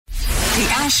The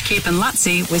Ash, Kip and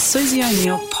Lutzi with Susie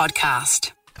O'Neill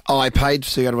podcast. I paid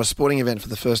to go to a sporting event for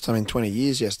the first time in 20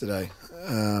 years yesterday.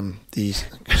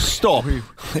 Stop.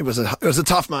 It was a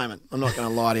tough moment. I'm not going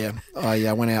to lie to you.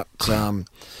 I went out.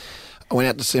 I went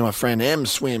out to see my friend M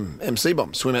swim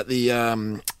at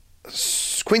the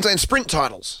Queensland Sprint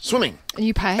Titles swimming. And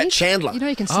you paid? At Chandler. You know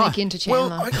you can sneak into Chandler.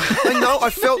 Well, I know. I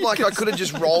felt like I could have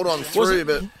just rolled on through,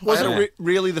 but Was it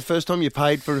really the first time you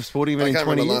paid for a sporting event I in can't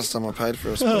 20 remember the years? last time I paid for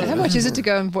a sporting How event. much is it to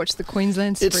go and watch the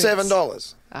Queensland Sprint? It's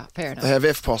 $7. Ah, fair enough. They have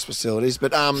FPOS facilities,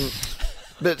 but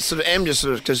sort of M just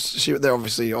sort of because they're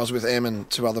obviously I was with M and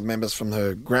two other members from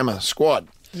her grammar squad.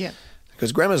 Yeah.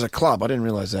 Because Grammar's a club. I didn't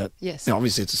realise that. Yes. You know,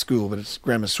 obviously it's a school, but it's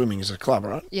Grammar Swimming is a club,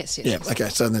 right? Yes. Yeah. Okay.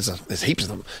 So there's heaps of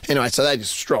them. Anyway, so they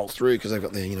just stroll through because they've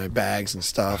got their bags and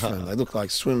stuff, and they look like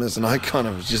swimmers, and I kind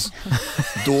of was just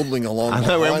dawdling along. And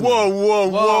they went,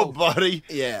 whoa, buddy.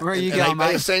 Yeah. Where are you and going, they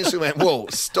mate? essentially went, whoa,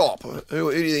 stop.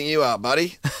 Who do you think you are,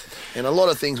 buddy? And a lot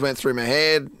of things went through my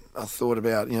head. I thought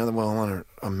about,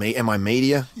 am I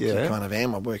media? Yeah. I kind of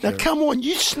am. I work Now, at come on,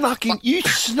 you snuck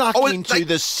into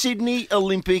the Sydney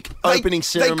Olympic opening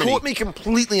ceremony. They caught me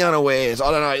completely unawares. I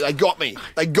don't know. They got me.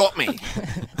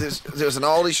 There was an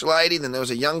oldish lady, then there was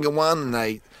a younger one, and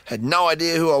they had no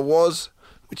idea who I was,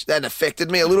 which that affected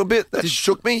me a little bit. That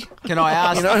shook me. Can I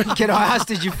ask? Can I ask?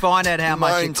 Did you find out how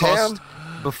My much own it cost town?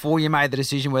 before you made the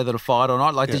decision whether to fight or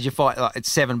not? Like, did you fight? Like, it's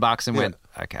 $7 and went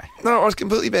okay. No, I was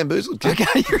completely bamboozled. Kid.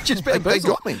 Okay, you're just They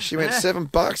bamboozled. got me. She went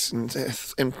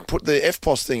 $7 and put the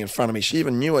FPOS thing in front of me. She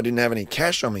even knew I didn't have any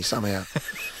cash on me somehow.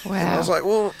 Wow. And I was like,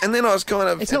 well, and then I was kind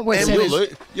of... It's not worth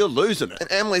Emily's- You're losing it.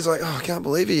 And Emily's like, oh, I can't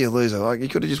believe you loser. Like, you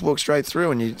could have just walked straight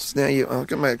through and I've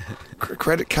got my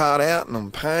credit card out and I'm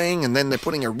paying, and then they're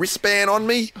putting a wristband on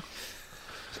me.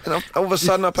 And all of a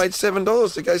sudden I paid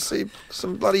 $7 to go see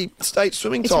some bloody state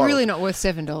swimming It's title. really not worth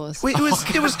 $7. Well, it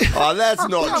was Oh, that's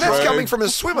not true. that's coming from a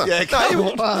swimmer. Yeah, come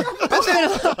on. Well,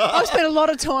 I've spent a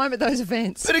lot of time at those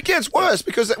events. But it gets worse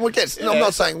because I'm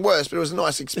not saying worse, but it was a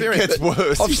nice experience. It gets But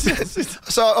worse.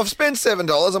 I've spent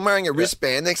 $7. I'm wearing a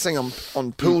wristband. Next thing I'm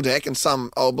on pool deck and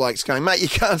some old bloke's going, mate, you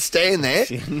can't stand there.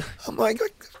 I'm like,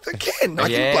 I can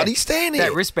bloody stand here.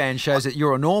 That wristband shows that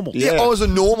you're a normal. Yeah, I was a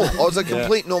normal. I was a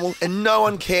complete normal, and no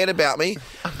one cared about me.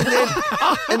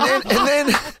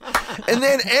 And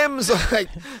then Em's like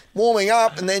warming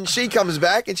up, and then she comes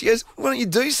back and she goes, "Why don't you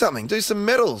do something? Do some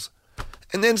medals."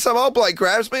 And then some old bloke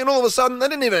grabs me, and all of a sudden they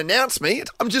didn't even announce me.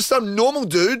 I'm just some normal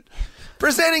dude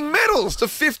presenting medals to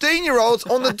 15-year-olds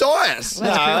on the dais.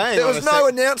 There was no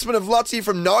announcement of Lutzi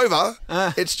from Nova.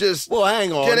 It's just, Well,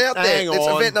 hang on, get out there. hang It's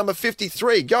on. event number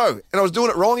 53. Go. And I was doing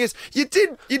it wrong. Yes, you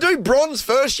do bronze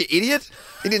first, you idiot.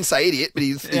 He didn't say idiot, but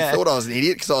he thought I was an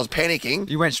idiot because I was panicking.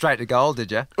 You went straight to gold,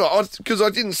 did you? Well, because I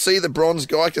didn't see the bronze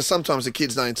guy, because sometimes the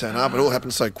kids don't turn up. It all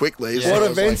happens so quickly. So What I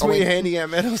was events like, were you handing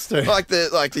out medals to? Like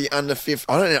the under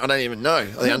 15, I don't even know.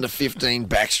 The under 15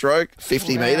 backstroke,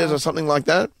 50 metres or something like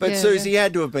that. But Yeah. Susie, you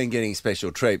had to have been getting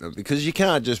special treatment because you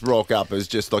can't just rock up as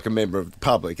just like a member of the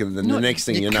public and then the next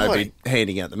thing you you know, can't. be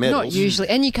handing out the medals. Not usually.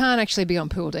 And you can't actually be on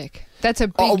pool deck. That's a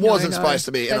big I wasn't no-no. supposed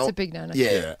to be. That's a big no-no.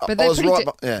 Yeah. But I they're was pretty right.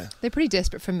 Yeah. They're pretty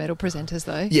desperate for medal presenters,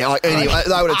 though. Yeah, like anyway,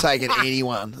 they would have taken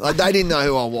anyone. Like they didn't know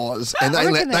who I was, and I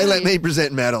they reckon let they did. me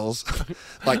present medals,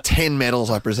 like 10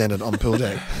 medals I presented on pool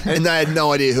deck, and they had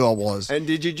no idea who I was. And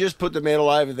did you just put the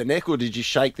medal over the neck or did you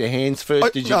shake their hands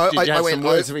first? Did you I have some went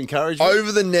words of encouragement?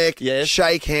 over the neck, Yes.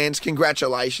 shake hands,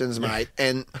 congratulations, mate.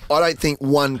 And I don't think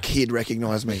one kid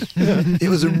recognised me. It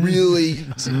was a really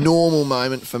normal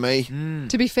moment for me.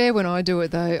 To be fair, when I do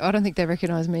it, though, I don't think they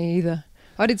recognise me either.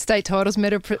 I did state titles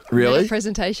medal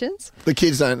presentations. The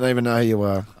kids don't even know who you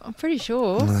are. I'm pretty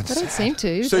sure. They don't seem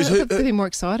to. So They'd be more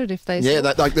excited if they Yeah,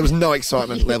 saw. like there was no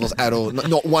excitement levels at all.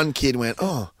 Not one kid went,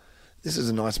 oh, this is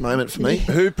a nice moment for me.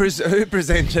 Who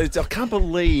presented? I can't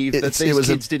believe that these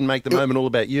kids didn't make the moment all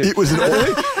about you. It was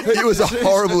a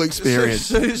horrible experience.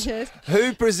 Suze, Yes.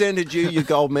 who presented you your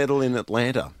gold medal in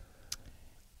Atlanta?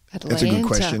 That's a good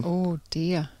question. Oh,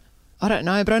 dear. I don't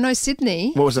know, but I know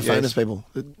Sydney. What was the Yes. famous people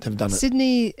that have done it?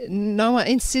 Sydney, no one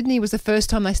in Sydney was the first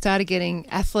time they started getting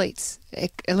athletes,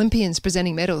 Olympians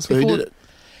presenting medals. Who did it?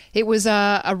 It was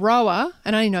a rower,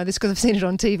 and I only know this because I've seen it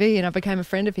on TV and I became a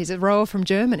friend of his, a rower from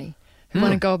Germany who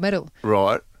won a gold medal,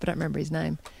 Right. but I don't remember his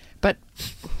name. But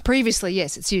previously,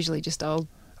 yes, it's usually just old,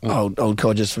 Old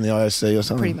codgers from the IOC or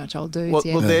something. pretty much old dudes, Well,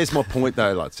 yeah. well, there's my point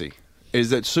though, Lutzi, is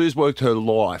that Sue's worked her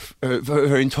life,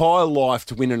 her entire life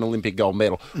to win an Olympic gold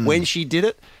medal. When she did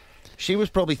it, she was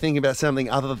probably thinking about something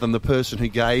other than the person who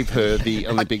gave her the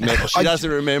Olympic medal. She doesn't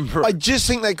remember. I just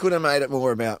think they could have made it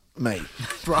more about me.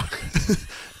 Right.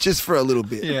 Just for a little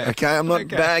bit. Yeah. Okay? I'm not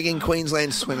Okay. bagging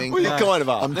Queensland swimming. Well, you kind of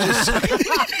are. I'm just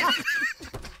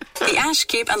The Ash,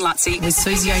 Kip and Lutzi with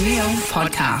Susie O'Neill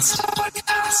podcast.